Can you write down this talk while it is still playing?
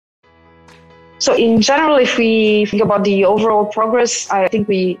So in general, if we think about the overall progress, I think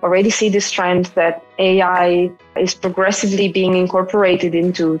we already see this trend that AI is progressively being incorporated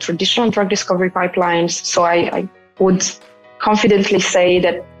into traditional drug discovery pipelines. So I would confidently say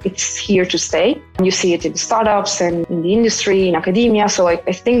that it's here to stay. You see it in startups and in the industry, in academia. So I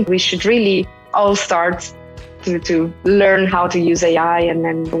think we should really all start to learn how to use AI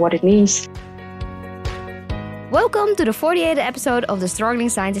and what it means. Welcome to the 48th episode of the Struggling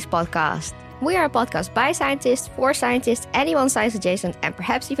Scientist podcast. We are a podcast by scientists, for scientists, anyone science adjacent, and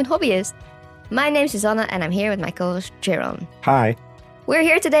perhaps even hobbyists. My name is Susanna, and I'm here with my co-host, Jeroen. Hi. We're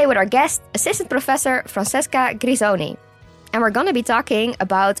here today with our guest, Assistant Professor Francesca Grisoni. And we're going to be talking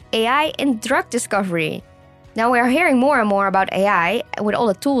about AI in drug discovery. Now, we are hearing more and more about AI with all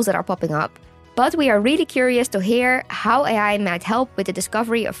the tools that are popping up. But we are really curious to hear how AI might help with the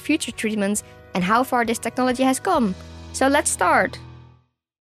discovery of future treatments and how far this technology has come. So let's start.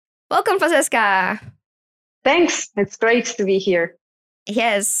 Welcome, Francesca. Thanks. It's great to be here.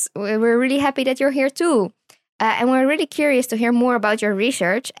 Yes, we're really happy that you're here too. And we're really curious to hear more about your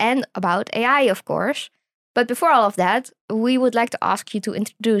research and about AI, of course. But before all of that, we would like to ask you to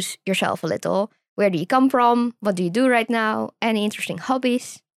introduce yourself a little. Where do you come from? What do you do right now? Any interesting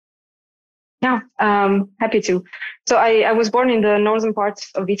hobbies? Yeah, happy to. So I was born in the northern part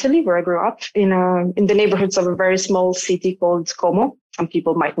of Italy, where I grew up in the neighborhoods of a very small city called Como. Some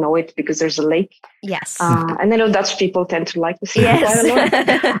people might know it because there's a lake. Yes. And I know Dutch people tend to like the city quite a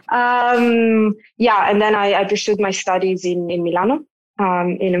lot. And then I pursued my studies in Milano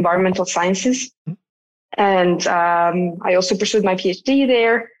in environmental sciences. And I also pursued my PhD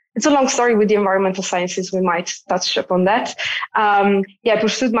there. It's a long story with the environmental sciences. We might touch upon that. I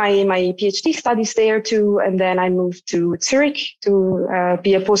pursued my PhD studies there too. And then I moved to Zurich to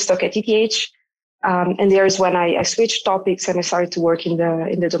be a postdoc at ETH. And there is when I switched topics and I started to work in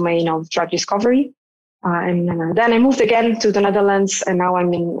the domain of drug discovery. And then I moved again to the Netherlands, and now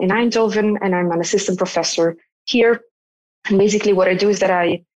I'm in Eindhoven, and I'm an assistant professor here. And basically what I do is that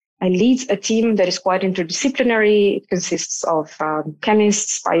I lead a team that is quite interdisciplinary. It consists of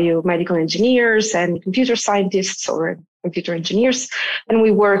chemists, biomedical engineers, and computer scientists or computer engineers. And we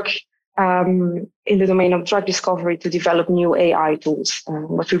work in the domain of drug discovery to develop new AI tools.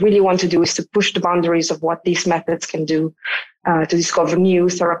 What we really want to do is to push the boundaries of what these methods can do to discover new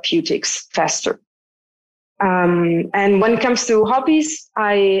therapeutics faster. And when it comes to hobbies,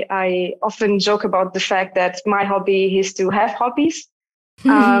 I often joke about the fact that my hobby is to have hobbies.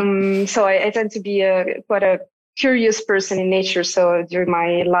 So I tend to be quite a curious person in nature. So during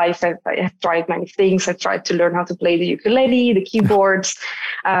my life, I have tried many things. I tried to learn how to play the ukulele, the keyboards,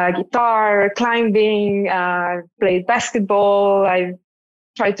 guitar, climbing, played basketball. I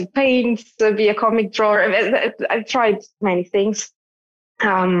tried to paint, be a comic drawer. I've tried many things.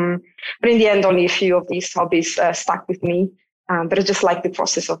 But in the end, only a few of these hobbies stuck with me. But I just like the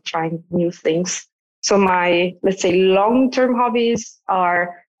process of trying new things. So my, let's say, long-term hobbies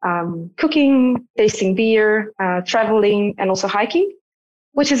are cooking, tasting beer, traveling, and also hiking,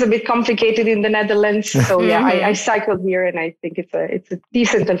 which is a bit complicated in the Netherlands. So I cycled here, and I think it's a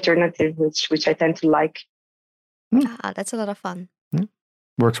decent alternative, which I tend to like. That's a lot of fun.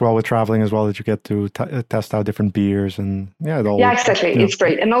 Works well with traveling as well, that you get to test out different beers and exactly. It's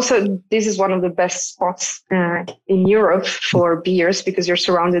great. And also this is one of the best spots in Europe for beers because you're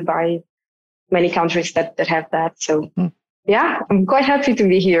surrounded by many countries that have that. So I'm quite happy to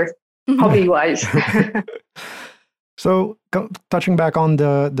be here, hobby-wise. So touching back on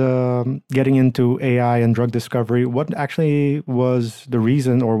the getting into AI and drug discovery, what actually was the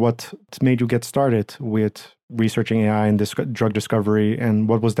reason or what made you get started with researching AI and drug discovery, and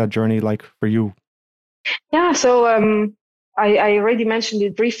what was that journey like for you? Yeah, so I already mentioned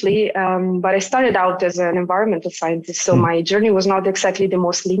it briefly, but I started out as an environmental scientist, so my journey was not exactly the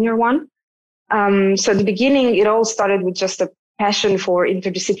most linear one. So at the beginning, it all started with just a passion for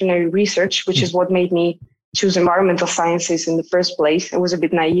interdisciplinary research, which is what made me choose environmental sciences in the first place. I was a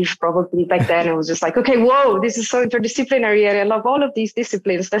bit naive probably back then. It was just like, okay, whoa, this is so interdisciplinary and I love all of these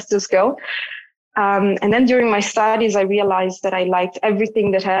disciplines. Let's just go. And then during my studies, I realized that I liked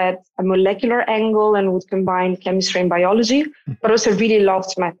everything that had a molecular angle and would combine chemistry and biology, but also really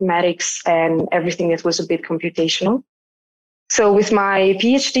loved mathematics and everything that was a bit computational. So with my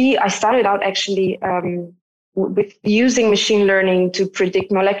PhD, I started out actually with using machine learning to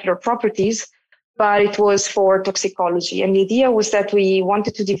predict molecular properties, but it was for toxicology. And the idea was that we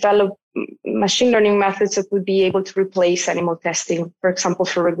wanted to develop machine learning methods that would be able to replace animal testing, for example,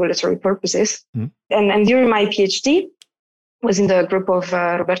 for regulatory purposes. And during my PhD, was in the group of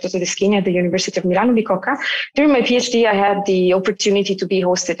Roberto Todeschini at the University of Milano Bicocca. During my PhD, I had the opportunity to be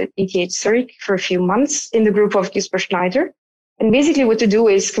hosted at ETH Zurich for a few months in the group of Gisbert Schneider. And basically what to do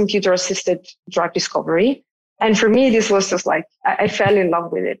is computer-assisted drug discovery. And for me, this was just like, I fell in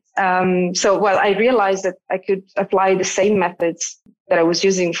love with it. I realized that I could apply the same methods that I was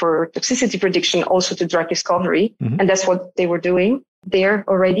using for toxicity prediction also to drug discovery. Mm-hmm. And that's what they were doing there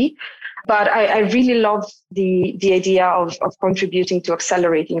already. But I really love the idea of contributing to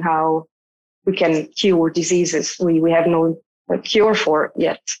accelerating how we can cure diseases we have no cure for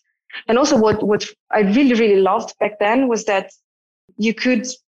yet. And also what I really, really loved back then was that you could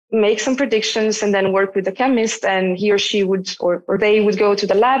make some predictions and then work with the chemist, and he or she would, or they would go to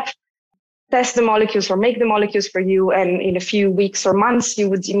the lab, test the molecules or make the molecules for you. And in a few weeks or months, you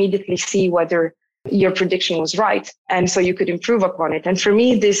would immediately see whether your prediction was right. And so you could improve upon it. And for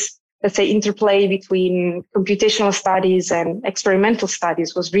me, this, let's say, interplay between computational studies and experimental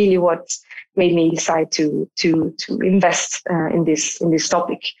studies was really what made me decide to invest in this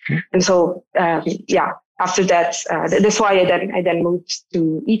topic. Mm-hmm. And so, after that, that's why I then moved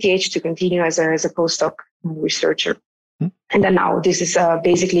to ETH to continue as a postdoc researcher. Mm-hmm. And then now this is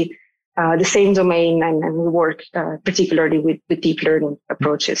basically the same domain, and we work particularly with deep learning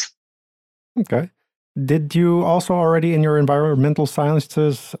approaches. Okay. Did you also already in your environmental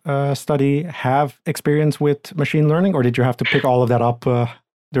sciences study have experience with machine learning, or did you have to pick all of that up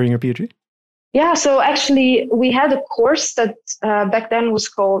during your PhD? Yeah, so actually we had a course that back then was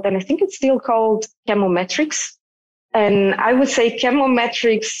called, and I think it's still called, chemometrics. And I would say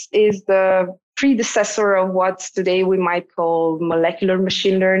chemometrics is the predecessor of what today we might call molecular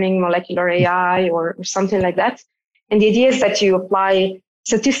machine learning, molecular AI, or something like that. And the idea is that you apply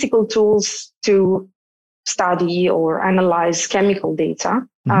statistical tools to study or analyze chemical data.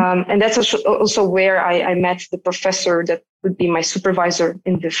 Mm-hmm. And that's also where I met the professor that would be my supervisor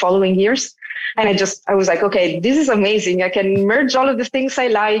in the following years. And I was like, okay, this is amazing. I can merge all of the things I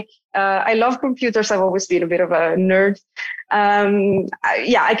like. I love computers. I've always been a bit of a nerd.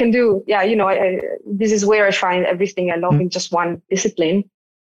 I can do, this is where I find everything I love in just one discipline.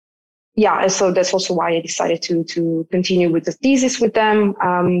 Yeah, and so that's also why I decided to continue with the thesis with them.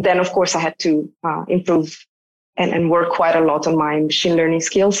 Then, of course, I had to improve and work quite a lot on my machine learning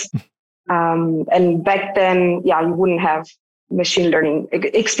skills. And back then, you wouldn't have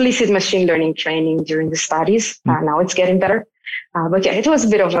explicit machine learning training during the studies. Now it's getting better. But it was a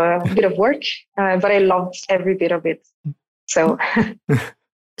bit of work, but I loved every bit of it. So.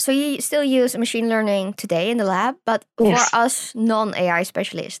 So you still use machine learning today in the lab, but yes. For us non-AI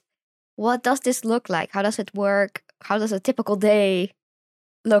specialists, what does this look like? How does it work? How does a typical day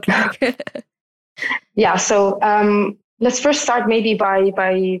look like? Yeah, so let's first start maybe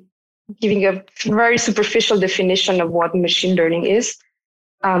by giving a very superficial definition of what machine learning is.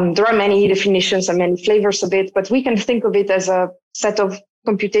 There are many definitions and many flavors of it, but we can think of it as a set of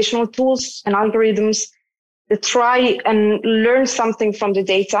computational tools and algorithms that try and learn something from the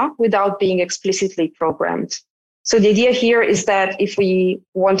data without being explicitly programmed. So the idea here is that if we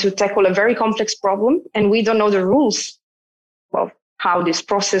want to tackle a very complex problem and we don't know the rules of how this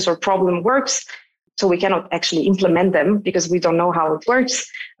process or problem works, so we cannot actually implement them because we don't know how it works,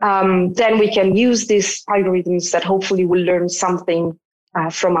 then we can use these algorithms that hopefully will learn something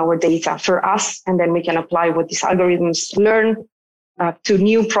from our data for us, and then we can apply what these algorithms learn to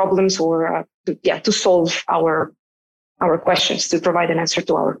new problems or to solve our questions, to provide an answer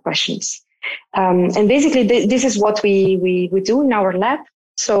to our questions. And basically, this is what we do in our lab.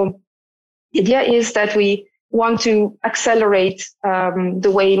 So the idea is that we want to accelerate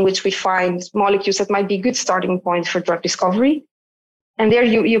the way in which we find molecules that might be a good starting point for drug discovery. And there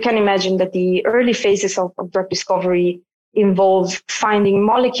you can imagine that the early phases of drug discovery involve finding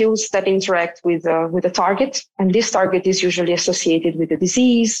molecules that interact with a target. And this target is usually associated with a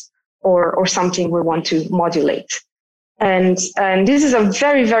disease or something we want to modulate. And this is a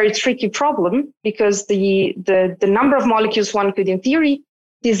very, very tricky problem because the number of molecules one could, in theory,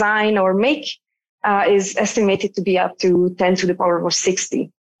 design or make is estimated to be up to 10 to the power of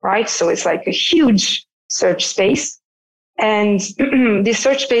 60, right? So it's like a huge search space. And this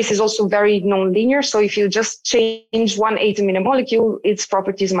search space is also very nonlinear. So if you just change one atom in a molecule, its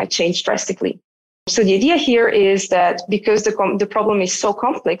properties might change drastically. So the idea here is that because the problem is so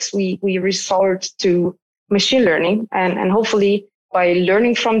complex, we resort to machine learning, and hopefully by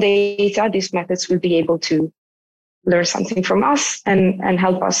learning from data, these methods will be able to learn something from us and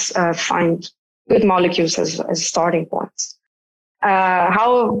help us find good molecules as starting points.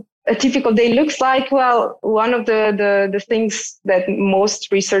 How a typical day looks like? Well, one of the things that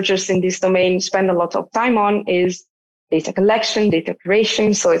most researchers in this domain spend a lot of time on is data collection, data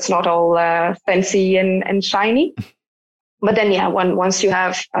curation. So it's not all fancy and shiny. But then, once you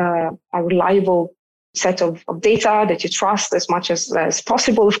have a reliable set of data that you trust as much as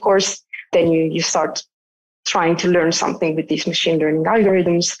possible, of course, then you start trying to learn something with these machine learning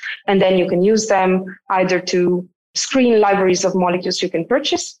algorithms. And then you can use them either to screen libraries of molecules you can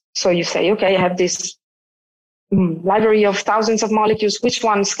purchase. So you say, okay, I have this library of thousands of molecules. Which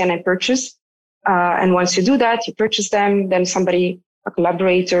ones can I purchase? And once you do that, you purchase them, then somebody, a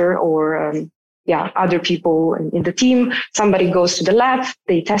collaborator or other people in the team, somebody goes to the lab,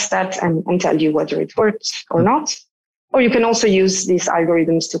 they test that and tell you whether it works or not. Or you can also use these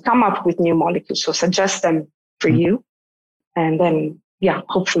algorithms to come up with new molecules, so suggest them for you. And then,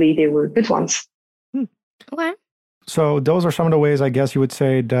 hopefully they were good ones. Okay. So those are some of the ways, I guess, you would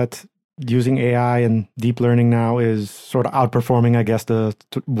say that using AI and deep learning now is sort of outperforming, I guess,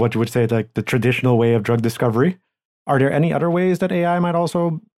 what you would say, like the traditional way of drug discovery. Are there any other ways that AI might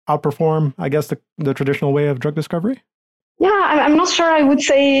also outperform, I guess, the traditional way of drug discovery? Yeah, I'm not sure I would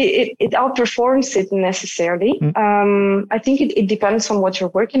say it outperforms it necessarily. I think it depends on what you're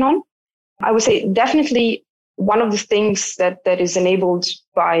working on. I would say definitely one of the things that is enabled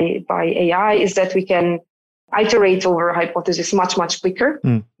by AI is that we can iterate over a hypothesis much, much quicker.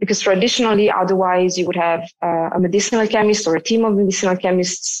 Because traditionally, otherwise, you would have a medicinal chemist or a team of medicinal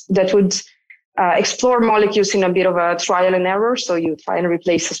chemists that would explore molecules in a bit of a trial and error. So you try and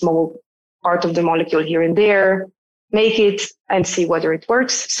replace a small part of the molecule here and there, make it and see whether it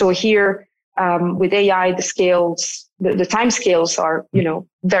works. So here with AI, the scales, the time scales are,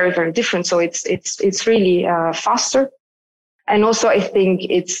 very, very different. So it's really faster. And also I think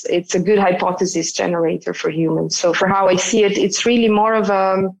it's a good hypothesis generator for humans. So for how I see it, it's really more of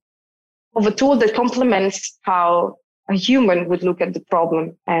a tool that complements how a human would look at the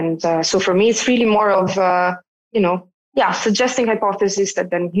problem. And so for me, it's really more of, suggesting hypotheses that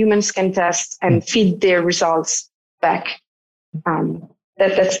then humans can test and feed their results back.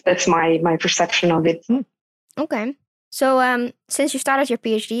 That's my perception of it. Okay. So since you started your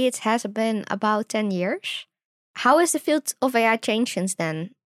PhD, it has been about 10 years. How has the field of AI changed since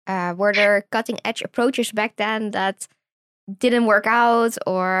then? Were there cutting edge approaches back then that didn't work out,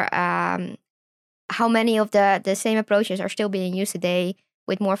 or how many of the same approaches are still being used today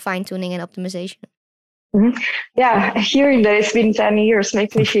with more fine tuning and optimization? Yeah, hearing that it's been 10 years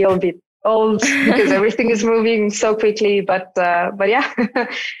makes me feel a bit old because everything is moving so quickly. But yeah,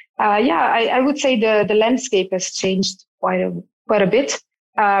 I would say the landscape has changed quite a bit.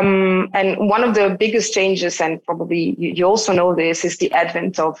 And one of the biggest changes, and probably you also know this, is the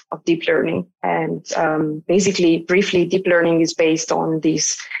advent of deep learning. And basically, briefly, deep learning is based on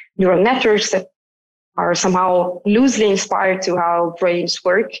these neural networks that are somehow loosely inspired to how brains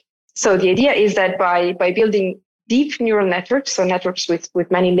work. So the idea is that by building deep neural networks, so networks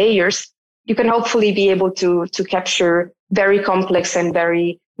with many layers, you can hopefully be able to capture very complex and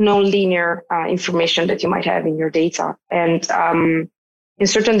very non-linear information that you might have in your data. And in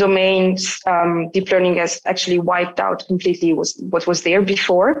certain domains, deep learning has actually wiped out completely what was there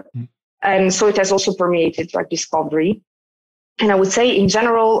before. And so it has also permeated drug discovery. And I would say in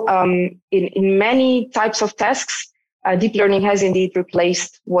general, in many types of tasks, deep learning has indeed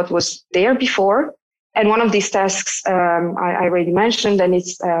replaced what was there before. And one of these tasks I already mentioned, and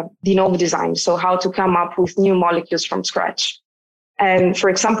it's de novo design. So how to come up with new molecules from scratch. And for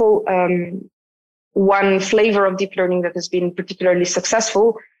example, one flavor of deep learning that has been particularly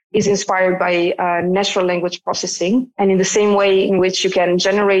successful is inspired by natural language processing. And in the same way in which you can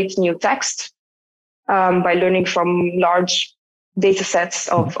generate new text by learning from large data sets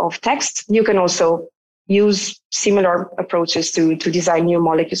of text, you can also use similar approaches to design new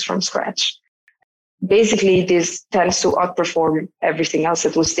molecules from scratch. Basically, this tends to outperform everything else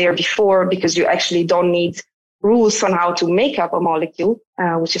that was there before because you actually don't need rules on how to make up a molecule,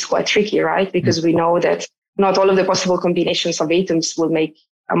 which is quite tricky, right? Because we know that not all of the possible combinations of atoms will make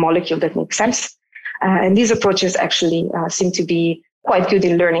a molecule that makes sense. And these approaches actually seem to be quite good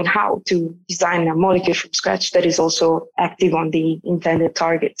in learning how to design a molecule from scratch that is also active on the intended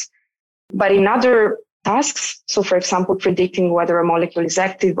targets. But in other tasks, so for example, predicting whether a molecule is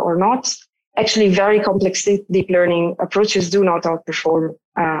active or not, actually very complex deep learning approaches do not outperform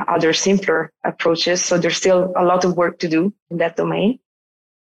other simpler approaches. So there's still a lot of work to do in that domain.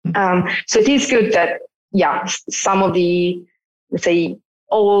 So it is good that, some of the, let's say,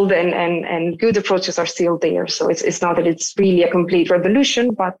 old and good approaches are still there. So it's not that it's really a complete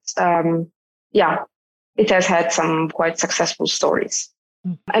revolution, but it has had some quite successful stories.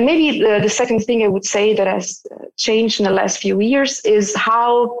 And maybe the second thing I would say that has changed in the last few years is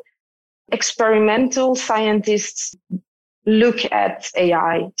how experimental scientists look at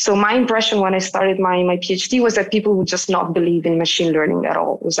AI. So my impression when I started my PhD was that people would just not believe in machine learning at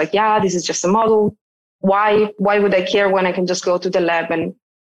all. It was like, yeah, this is just a model. Why would I care when I can just go to the lab and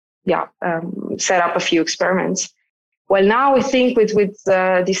set up a few experiments? Well, now I think with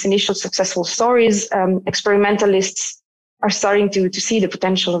these initial successful stories, experimentalists are starting to see the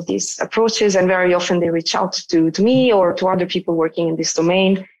potential of these approaches, and very often they reach out to me or to other people working in this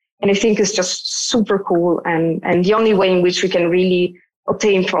domain. And I think it's just super cool, and the only way in which we can really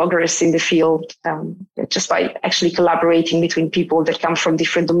obtain progress in the field, just by actually collaborating between people that come from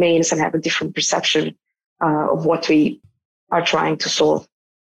different domains and have a different perception of what we are trying to solve.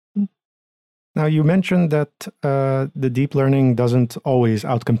 Now, you mentioned that the deep learning doesn't always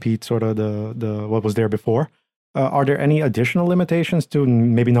outcompete sort of the what was there before. Are there any additional limitations to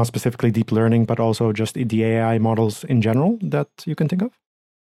maybe not specifically deep learning, but also just the AI models in general that you can think of?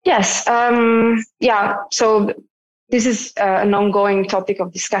 Yes. So this is an ongoing topic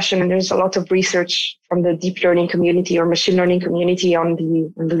of discussion, and there's a lot of research from the deep learning community or machine learning community on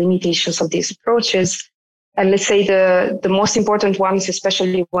the limitations of these approaches. And let's say the most important ones,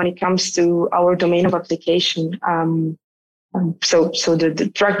 especially when it comes to our domain of application. So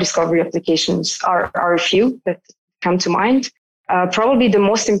the drug discovery applications are a few that come to mind. Probably the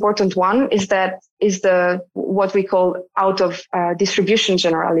most important one is what we call out of distribution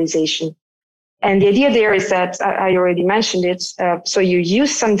generalization. And the idea there is that I already mentioned it. So you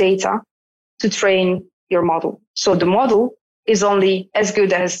use some data to train your model. So the model is only as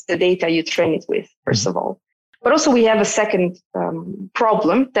good as the data you train it with, first of all. But also we have a second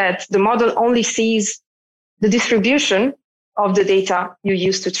problem, that the model only sees the distribution of the data you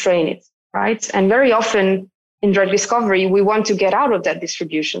use to train it, right? And very often in drug discovery, we want to get out of that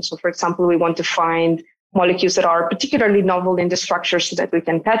distribution. So for example, we want to find molecules that are particularly novel in the structure so that we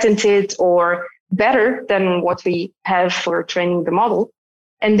can patent it, or better than what we have for training the model.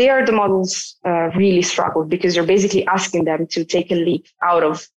 And there the models really struggle, because you're basically asking them to take a leap out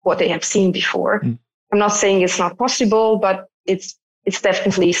of what they have seen before. I'm not saying it's not possible, but it's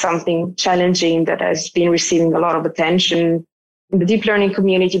definitely something challenging that has been receiving a lot of attention in the deep learning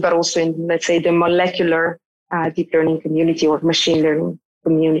community, but also in, let's say, the molecular deep learning community or machine learning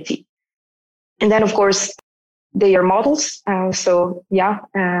community. And then, of course, they are models.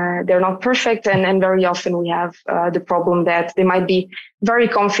 They're not perfect. And very often we have the problem that they might be very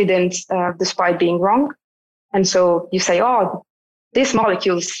confident despite being wrong. And so you say, oh, these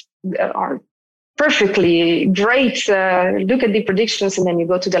molecules are perfectly great. Look at the predictions. And then you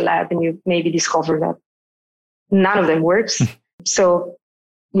go to the lab and you maybe discover that none of them works. So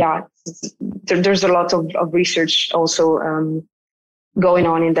there's a lot of research also going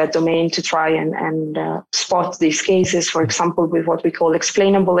on in that domain to try and spot these cases. For example, with what we call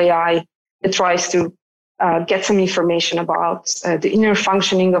explainable AI, it tries to get some information about the inner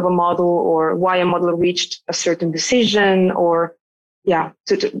functioning of a model, or why a model reached a certain decision, or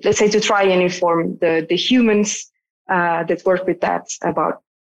let's say to try and inform the humans that work with that about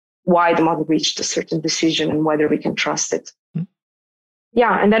why the model reached a certain decision and whether we can trust it.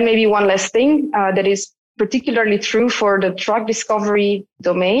 And then maybe one last thing that is particularly true for the drug discovery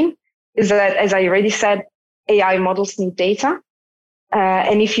domain is that, as I already said, AI models need data.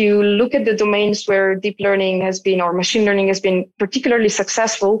 And if you look at the domains where deep learning has been, or machine learning has been particularly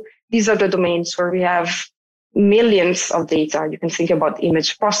successful, these are the domains where we have millions of data. You can think about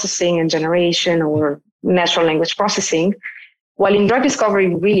image processing and generation, or natural language processing. While in drug discovery,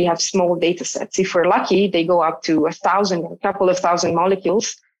 we really have small data sets. If we're lucky, they go up to 1,000 or a couple of thousand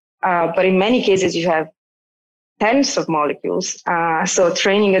molecules. But in many cases, you have tens of molecules. So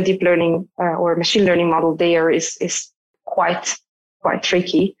training a deep learning or machine learning model there is quite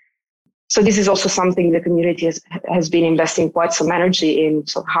tricky. So this is also something the community has been investing quite some energy in.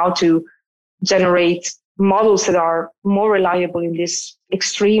 So how to generate models that are more reliable in this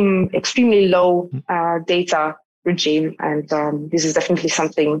extremely low data regime. And this is definitely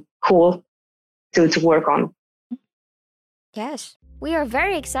something cool to work on. Yes. We are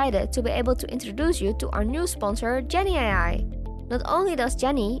very excited to be able to introduce you to our new sponsor, Jenny AI. Not only does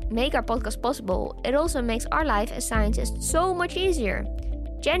Jenny make our podcast possible, it also makes our life as scientists so much easier.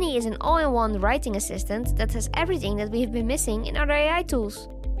 Jenny is an all-in-one writing assistant that has everything that we have been missing in other AI tools.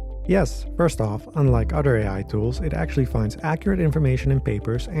 Yes, first off, unlike other AI tools, it actually finds accurate information in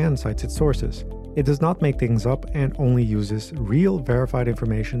papers and cites its sources. It does not make things up and only uses real verified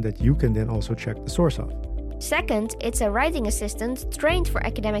information that you can then also check the source of. Second, it's a writing assistant trained for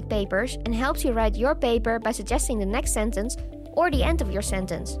academic papers and helps you write your paper by suggesting the next sentence or the end of your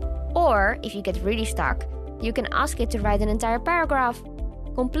sentence. Or, if you get really stuck, you can ask it to write an entire paragraph.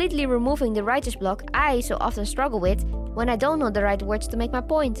 completely removing the writer's block I so often struggle with when I don't know the right words to make my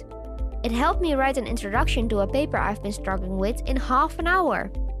point. It helped me write an introduction to a paper I've been struggling with in half an hour.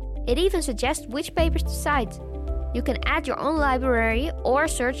 It even suggests which papers to cite. You can add your own library or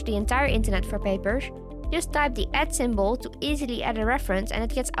search the entire internet for papers. Just type the add symbol to easily add a reference and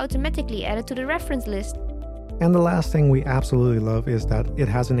it gets automatically added to the reference list. And the last thing we absolutely love is that it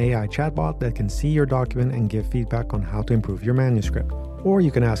has an AI chatbot that can see your document and give feedback on how to improve your manuscript. Or you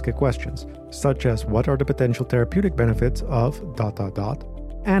can ask it questions, such as what are the potential therapeutic benefits of ...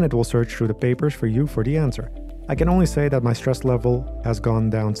 and it will search through the papers for you for the answer. I can only say that my stress level has gone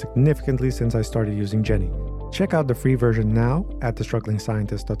down significantly since I started using Jenny. Check out the free version now at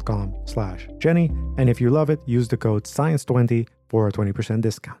thestrugglingscientist.com/Jenny, and if you love it, use the code SCIENCE20 for a 20%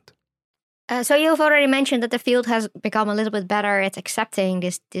 discount. So you've already mentioned that the field has become a little bit better at accepting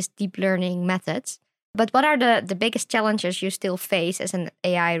this deep learning methods. But what are the biggest challenges you still face as an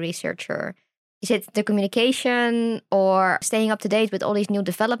AI researcher? Is it the communication or staying up to date with all these new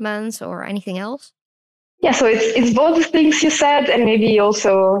developments or anything else? Yeah, so it's both the things you said and maybe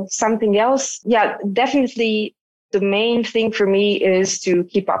also something else. Yeah, definitely the main thing for me is to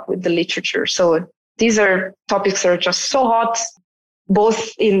keep up with the literature. So these are topics that are just so hot,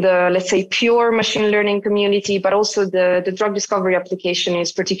 both in the, let's say, pure machine learning community, but also the drug discovery application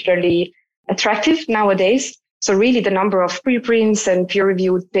is particularly attractive nowadays. So really the number of preprints and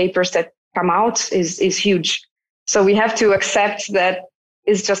peer-reviewed papers that come out is huge. So we have to accept that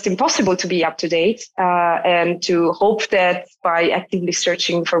it's just impossible to be up to date and to hope that by actively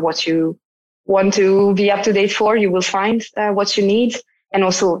searching for what you want to be up to date for, you will find what you need. And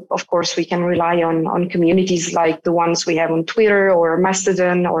also, of course, we can rely on communities like the ones we have on Twitter or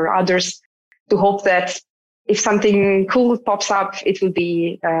Mastodon or others to hope that if something cool pops up, it will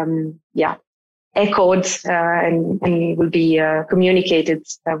be, echoed and will be communicated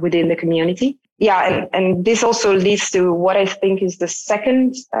within the community. Yeah, and this also leads to what I think is the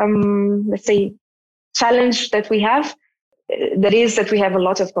second, challenge that we have. That is that we have a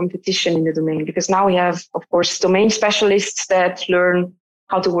lot of competition in the domain because now we have, of course, domain specialists that learn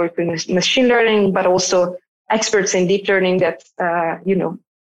how to work with machine learning, but also experts in deep learning that,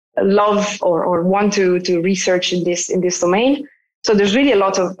 love or want to research in this domain. So there's really a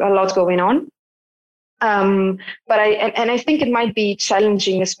lot going on. But I think it might be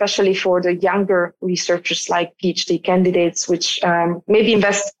challenging, especially for the younger researchers like PhD candidates, which maybe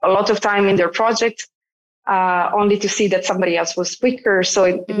invest a lot of time in their project, only to see that somebody else was quicker. So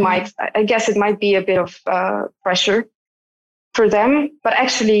it might be a bit of pressure for them. But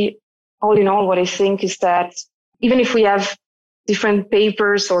actually, all in all, what I think is that even if we have different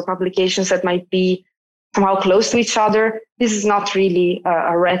papers or publications that might be somehow close to each other, this is not really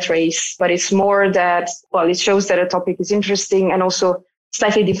a rat race, but it's more that, it shows that a topic is interesting and also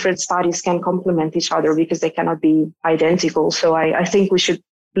slightly different studies can complement each other because they cannot be identical. So I think we should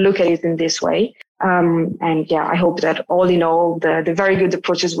look at it in this way. I hope that all in all, the very good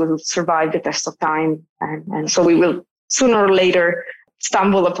approaches will survive the test of time. And so we will sooner or later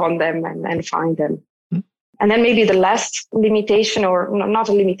stumble upon them and find them. And then maybe the last limitation, or not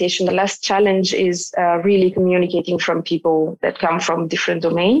a limitation, the last challenge is really communicating from people that come from different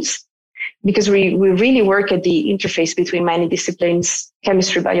domains, because we really work at the interface between many disciplines,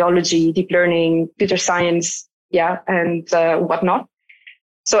 chemistry, biology, deep learning, computer science, and whatnot.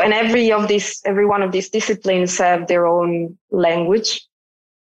 So, and every one of these disciplines have their own language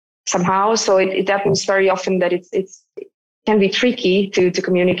somehow. So it happens very often that it can be tricky to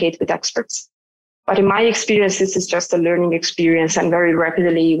communicate with experts. But in my experience, this is just a learning experience, and very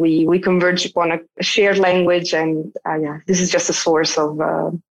rapidly we converge upon a shared language, and this is just a source of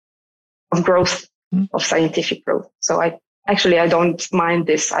growth, of scientific growth. So I don't mind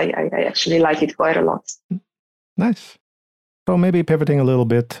this. I actually like it quite a lot. Nice. So maybe pivoting a little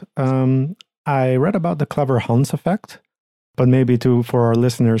bit, I read about the clever Hans effect, but maybe for our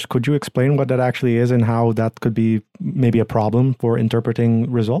listeners, could you explain what that actually is and how that could be maybe a problem for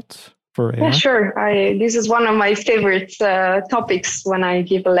interpreting results for AI? Yeah, sure. This is one of my favorite topics when I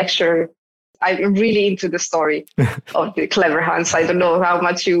give a lecture. I'm really into the story of the clever Hans. I don't know how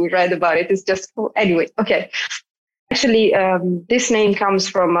much you read about it. It's just, anyway, okay. Actually, this name comes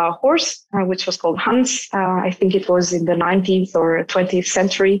from a horse, which was called Hans. I think it was in the 19th or 20th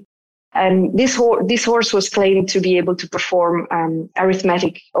century. And this horse was claimed to be able to perform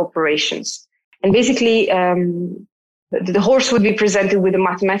arithmetic operations. And basically, the horse would be presented with a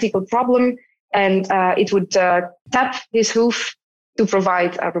mathematical problem, and it would tap his hoof to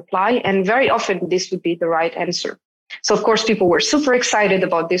provide a reply. And very often this would be the right answer. So of course, people were super excited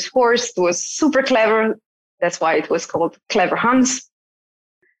about this horse. It was super clever. That's why it was called Clever Hans.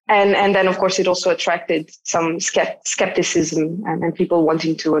 And then, of course, it also attracted some skepticism and people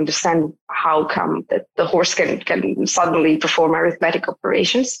wanting to understand how come that the horse can suddenly perform arithmetic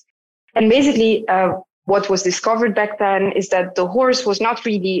operations. And basically, what was discovered back then is that the horse was not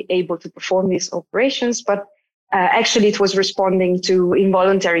really able to perform these operations, but actually it was responding to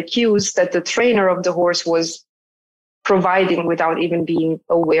involuntary cues that the trainer of the horse was providing without even being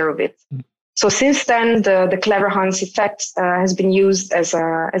aware of it. So since then, the clever Hans effect has been used as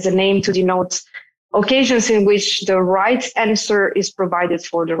a name to denote occasions in which the right answer is provided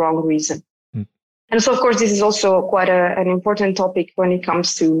for the wrong reason. And so, of course, this is also quite an important topic when it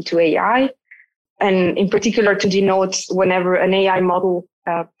comes to AI, and in particular to denote whenever an AI model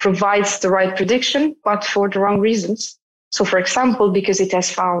provides the right prediction, but for the wrong reasons. So, for example, because it has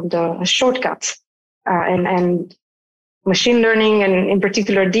found a shortcut, and machine learning and in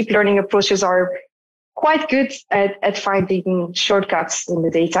particular deep learning approaches are quite good at finding shortcuts in the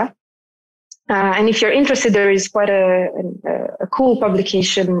data. And if you're interested, there is quite a cool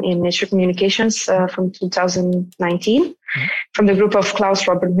publication in Nature Communications from 2019 from the group of Klaus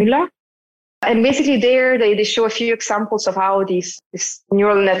Robert Müller. And basically there they show a few examples of how these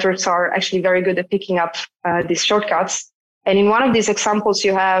neural networks are actually very good at picking up these shortcuts. And in one of these examples,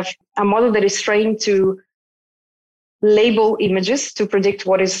 you have a model that is trained to label images to predict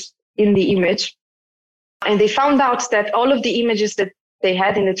what is in the image. And they found out that all of the images that they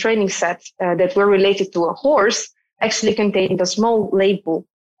had in the training set that were related to a horse actually contained a small label.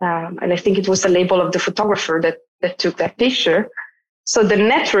 And I think it was the label of the photographer that took that picture. So the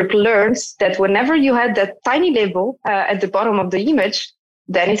network learns that whenever you had that tiny label at the bottom of the image,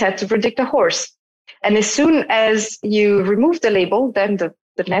 then it had to predict a horse. And as soon as you remove the label, then the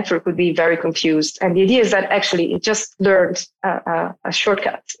network would be very confused. And the idea is that actually it just learned a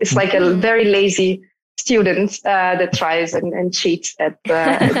shortcut. It's like a very lazy student that tries and cheats at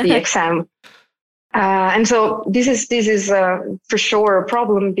the exam. And so this is for sure a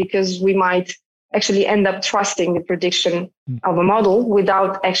problem, because we might actually end up trusting the prediction of a model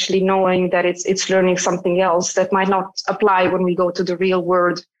without actually knowing that it's learning something else that might not apply when we go to the real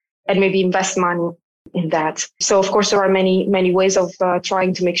world and maybe invest money in that. So, of course, there are many ways of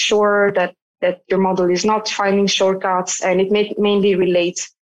trying to make sure that your model is not finding shortcuts, and it mainly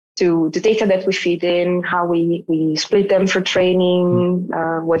relates to the data that we feed in, how we split them for training,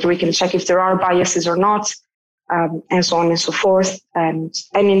 whether we can check if there are biases or not, and so on and so forth. And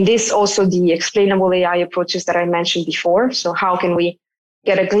in this also the explainable AI approaches that I mentioned before. So how can we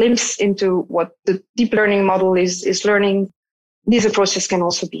get a glimpse into what the deep learning model is learning? These approaches can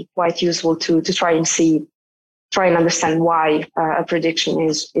also be quite useful to try and understand why a prediction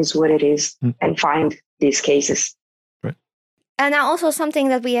is what it is and find these cases. Right. And now also something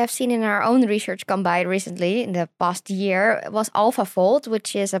that we have seen in our own research come by recently in the past year was AlphaFold,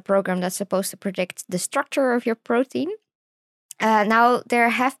 which is a program that's supposed to predict the structure of your protein. Now, there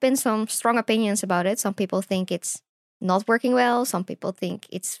have been some strong opinions about it. Some people think it's not working well. Some people think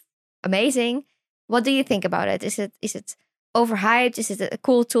it's amazing. What do you think about it? Is it overhyped? Is it a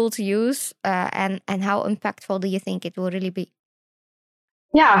cool tool to use? And how impactful do you think it will really be?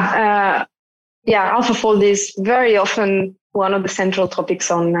 Yeah, AlphaFold is very often one of the central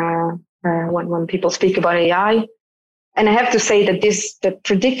topics on when people speak about AI. And I have to say that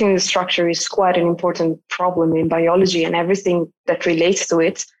predicting the structure is quite an important problem in biology and everything that relates to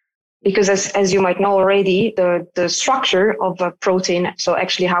it. Because as you might know already, the structure of a protein, so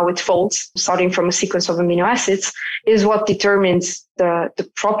actually how it folds, starting from a sequence of amino acids, is what determines the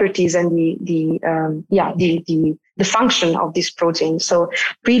properties and the function of this protein. So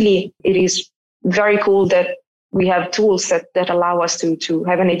really, it is very cool that we have tools that allow us to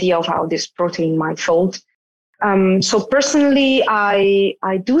have an idea of how this protein might fold. So personally, I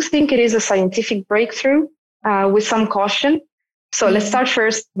do think it is a scientific breakthrough with some caution. So let's start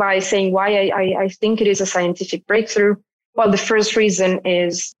first by saying why I think it is a scientific breakthrough. Well, the first reason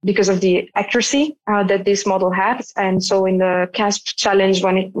is because of the accuracy that this model has. And so in the CASP challenge,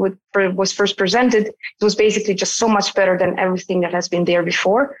 when it was first presented, it was basically just so much better than everything that has been there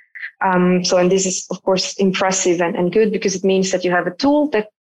before. And this is, of course, impressive and good, because it means that you have a tool that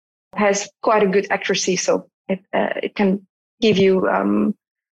has quite a good accuracy. So it can give you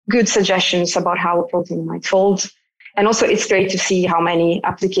good suggestions about how a protein might fold. And also, it's great to see how many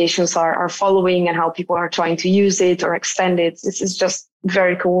applications are following and how people are trying to use it or extend it. This is just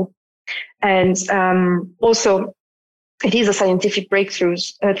very cool. And also, it is a scientific breakthrough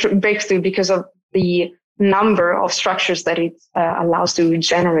because of the number of structures that it allows to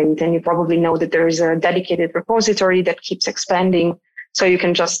generate. And you probably know that there is a dedicated repository that keeps expanding. So you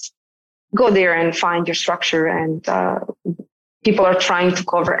can just go there and find your structure and people are trying to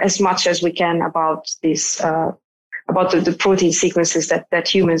cover as much as we can about this, about the protein sequences that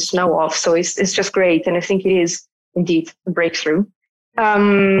humans know of. So it's just great. And I think it is indeed a breakthrough.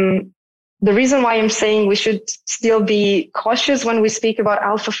 The reason why I'm saying we should still be cautious when we speak about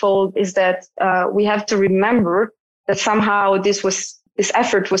AlphaFold is that we have to remember that somehow this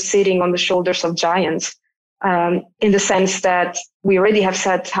effort was sitting on the shoulders of giants, in the sense that we already have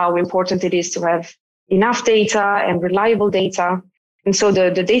said how important it is to have enough data and reliable data. And so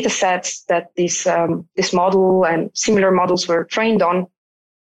the data sets that this model and similar models were trained on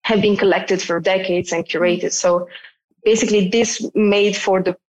have been collected for decades and curated. So basically this made for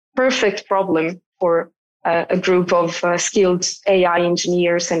the perfect problem for a group of skilled AI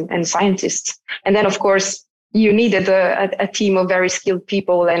engineers and scientists. And then, of course, you needed a team of very skilled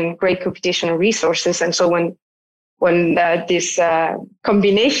people and great computational resources. And so when this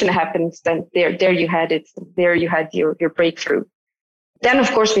combination happened, then there you had it. There you had your breakthrough. Then,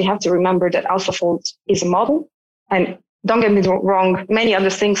 of course, we have to remember that AlphaFold is a model. And don't get me wrong, many other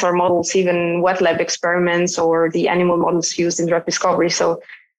things are models, even wet lab experiments or the animal models used in drug discovery. So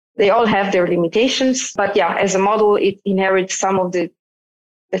they all have their limitations. But yeah, as a model, it inherits some of the,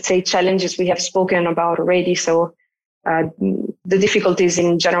 let's say, challenges we have spoken about already. So the difficulties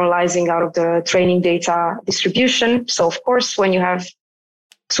in generalizing out of the training data distribution. So of course, when you have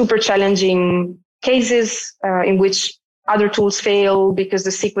super challenging cases in which other tools fail because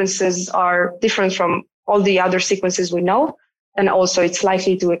the sequences are different from all the other sequences we know, and also it's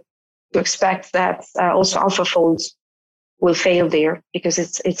likely to expect that also AlphaFold will fail there because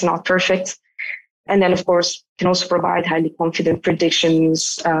it's not perfect. And then, of course, can also provide highly confident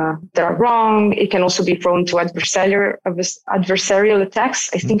predictions that are wrong. It can also be prone to adversarial attacks.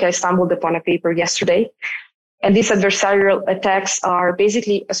 I think I stumbled upon a paper yesterday. And these adversarial attacks are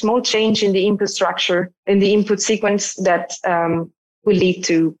basically a small change in the input structure, in the input sequence that will lead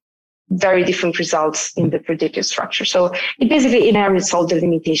to very different results in the predicted structure. So it basically inherits all the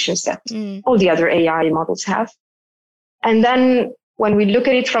limitations that all the other AI models have. And then when we look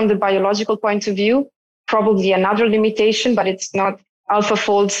at it from the biological point of view, probably another limitation, but it's not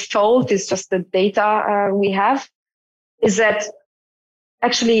AlphaFold's fault, it's just the data we have, is that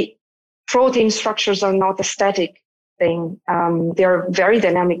actually protein structures are not a static thing. They're very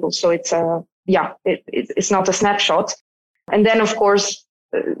dynamical. So it's not a snapshot. And then, of course,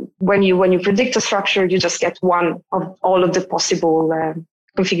 when you predict a structure, you just get one of all of the possible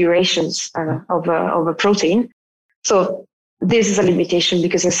configurations of a protein. So this is a limitation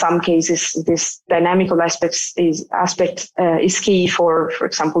because in some cases, this dynamical aspect is key for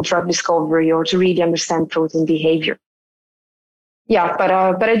example, drug discovery or to really understand protein behavior. Yeah, but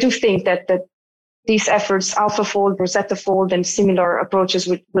I do think that these efforts, AlphaFold, RosettaFold, and similar approaches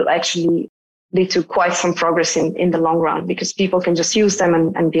will actually lead to quite some progress in the long run because people can just use them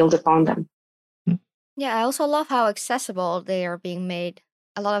and build upon them. Yeah, I also love how accessible they are being made.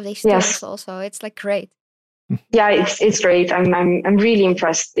 A lot of these tools also, it's like great. Yeah, it's great. I'm really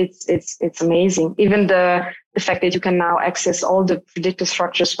impressed. It's amazing. Even the fact that you can now access all the predictive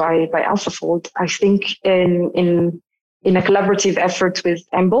structures by AlphaFold. I think in a collaborative effort with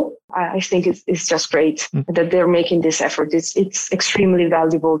EMBL, I think it's just great that they're making this effort. It's extremely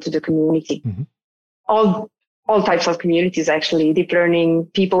valuable to the community. All types of communities, actually, deep learning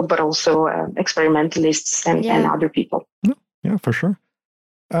people, but also experimentalists and other people. Yeah, for sure.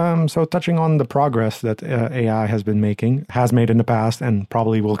 So touching on the progress that AI has made in the past, and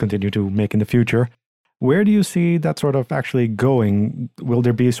probably will continue to make in the future, where do you see that sort of actually going? Will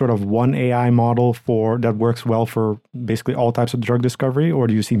there be sort of one AI model that works well for basically all types of drug discovery, or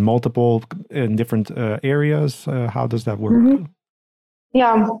do you see multiple in different areas? How does that work?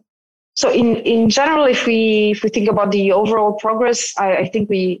 Yeah. So in general, if we think about the overall progress, I think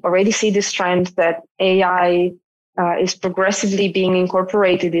we already see this trend that AI is progressively being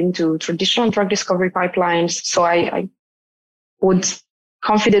incorporated into traditional drug discovery pipelines. So I would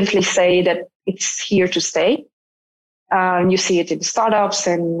confidently say that it's here to stay. You see it in the startups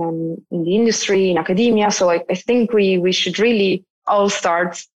and in the industry, in academia. So I think we should really all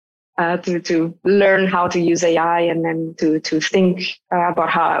start to learn how to use AI and then to think about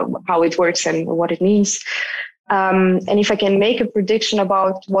how it works and what it means. And if I can make a prediction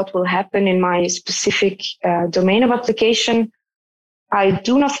about what will happen in my specific domain of application, I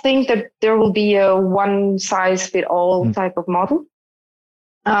do not think that there will be a one-size-fits-all type of model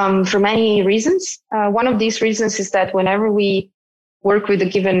for many reasons. One of these reasons is that whenever we work with a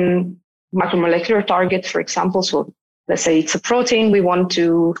given macromolecular target, for example, so let's say it's a protein we want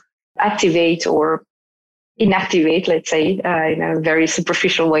to activate or inactivate, let's say, in a very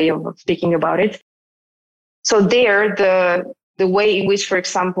superficial way of speaking about it. So there, the the way in which, for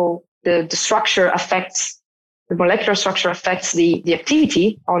example, the molecular structure affects the activity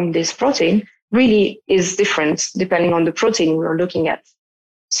on this protein really is different depending on the protein we're looking at.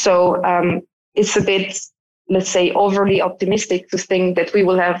 So it's a bit, let's say, overly optimistic to think that we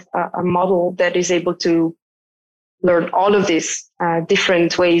will have a model that is able to learn all of these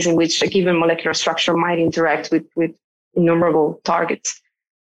different ways in which a given molecular structure might interact with innumerable targets.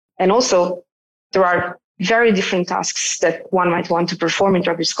 And also, there are very different tasks that one might want to perform in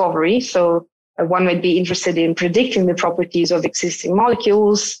drug discovery. So one might be interested in predicting the properties of existing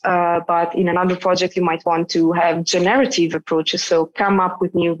molecules, but in another project, you might want to have generative approaches, so come up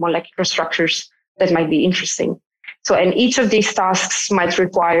with new molecular structures that might be interesting. So, and each of these tasks might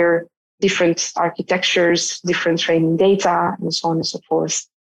require different architectures, different training data, and so on and so forth.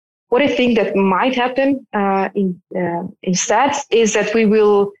 What I think that might happen instead is that we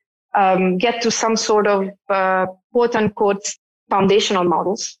will get to some sort of quote-unquote foundational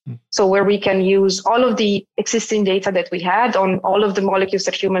models. So where we can use all of the existing data that we had on all of the molecules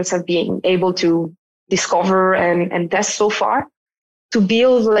that humans have been able to discover and test so far to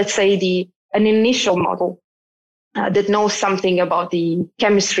build, let's say, an initial model that knows something about the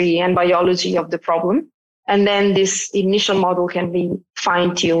chemistry and biology of the problem. And then this initial model can be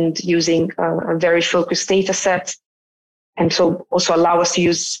fine-tuned using a very focused data set. And so also allow us to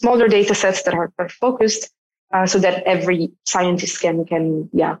use smaller data sets that are focused so that every scientist can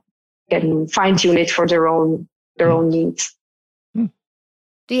fine-tune it for their own needs. Do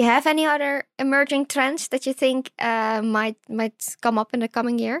you have any other emerging trends that you think might come up in the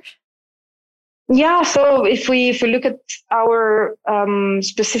coming years? Yeah, so if we look at our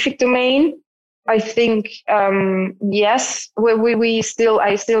specific domain, I think yes, I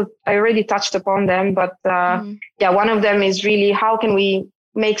already touched upon them, but one of them is really how can we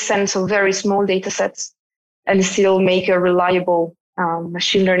make sense of very small data sets and still make a reliable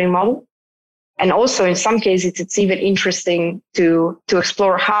machine learning model. And also in some cases, it's even interesting to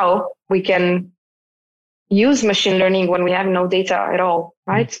explore how we can use machine learning when we have no data at all,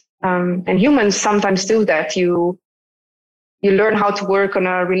 right? And humans sometimes do that. You learn how to work on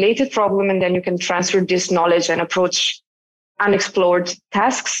a related problem, and then you can transfer this knowledge and approach unexplored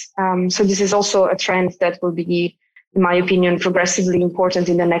tasks. So this is also a trend that will be, in my opinion, progressively important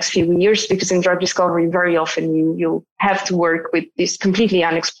in the next few years, because in drug discovery, very often you have to work with these completely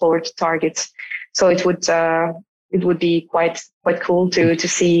unexplored targets. So it would be quite cool to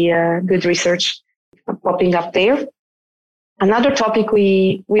see good research popping up there. Another topic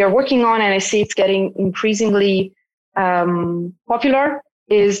we are working on, and I see it's getting increasingly popular,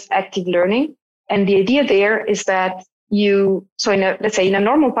 is active learning. And the idea there is that let's say in a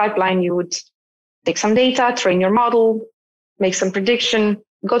normal pipeline, you would take some data, train your model, make some prediction,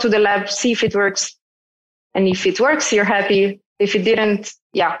 go to the lab, see if it works. And if it works, you're happy. If it didn't,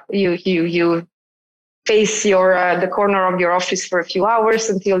 you face the corner of your office for a few hours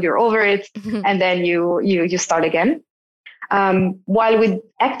until you're over it, and then you start again. While with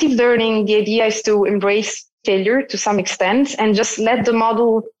active learning, the idea is to embrace failure to some extent and just let the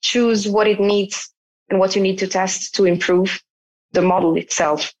model choose what it needs and what you need to test to improve the model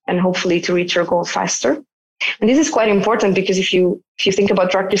itself and hopefully to reach your goal faster. And this is quite important because if you think about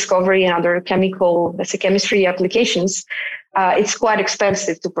drug discovery and other chemistry applications, it's quite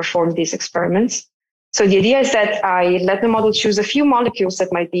expensive to perform these experiments. So the idea is that I let the model choose a few molecules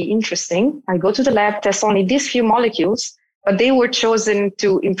that might be interesting. I go to the lab, test only these few molecules, but they were chosen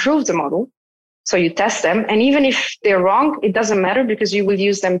to improve the model. So you test them. And even if they're wrong, it doesn't matter because you will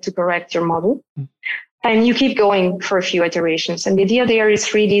use them to correct your model. And you keep going for a few iterations. And the idea there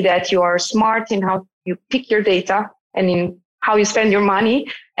is really that you are smart in how you pick your data and in how you spend your money.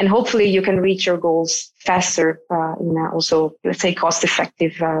 And hopefully you can reach your goals faster in a also, let's say,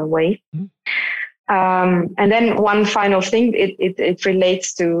 cost-effective way. And then one final thing, it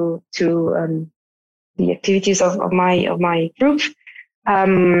relates to the activities of my group.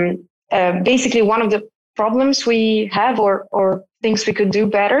 Basically, one of the problems we have or things we could do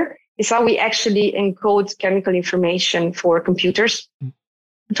better is how we actually encode chemical information for computers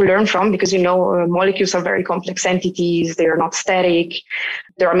to learn from, because, molecules are very complex entities. They are not static.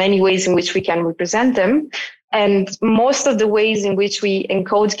 There are many ways in which we can represent them. And most of the ways in which we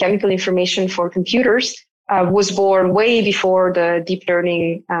encode chemical information for computers was born way before the deep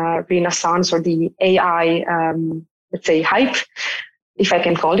learning renaissance or the AI, let's say, hype, if I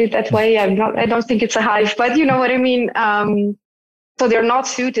can call it that way. I don't think it's a hype, but you know what I mean. So they're not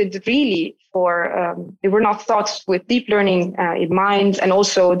suited really they were not thought with deep learning in mind. And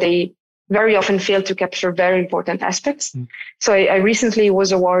also they very often fail to capture very important aspects. So I recently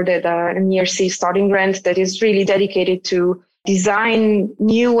was awarded an ERC starting grant that is really dedicated to design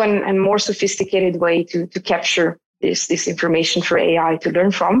new and more sophisticated way to capture this information for AI to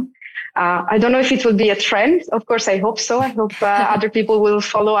learn from. I don't know if it will be a trend. Of course, I hope so. I hope other people will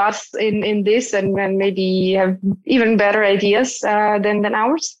follow us in this and maybe have even better ideas than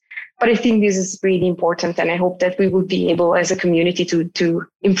ours. But I think this is really important, and I hope that we will be able, as a community, to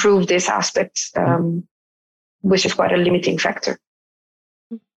improve this aspect, which is quite a limiting factor.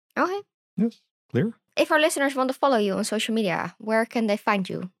 Okay. Yes, clear. If our listeners want to follow you on social media, where can they find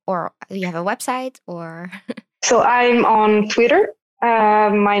you? Or do you have a website? Or So I'm on Twitter.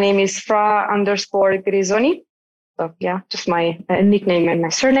 My name is Fra_Grisoni. So yeah, just my nickname and my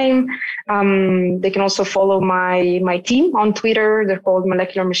surname. They can also follow my team on Twitter. They're called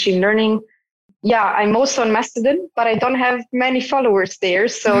Molecular Machine Learning. Yeah, I'm also on Mastodon, but I don't have many followers there.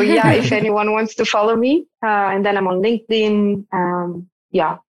 So yeah, if anyone wants to follow me, and then I'm on LinkedIn.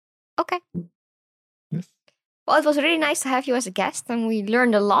 Yeah. Okay. Yes. Well, it was really nice to have you as a guest, and we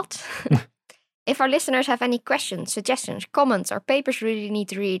learned a lot. If our listeners have any questions, suggestions, comments, or papers you really need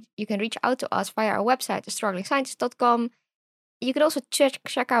to read, you can reach out to us via our website, thestrugglingscientist.com. You can also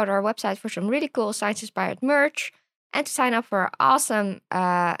check out our website for some really cool science-inspired merch and to sign up for our awesome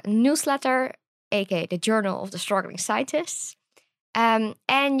newsletter, aka the Journal of the Struggling Scientists. And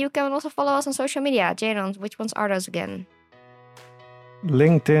you can also follow us on social media. Janon, which ones are those again?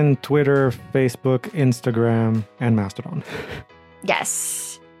 LinkedIn, Twitter, Facebook, Instagram, and Mastodon.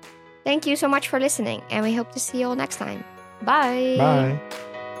 Yes. Thank you so much for listening, and we hope to see you all next time. Bye. Bye.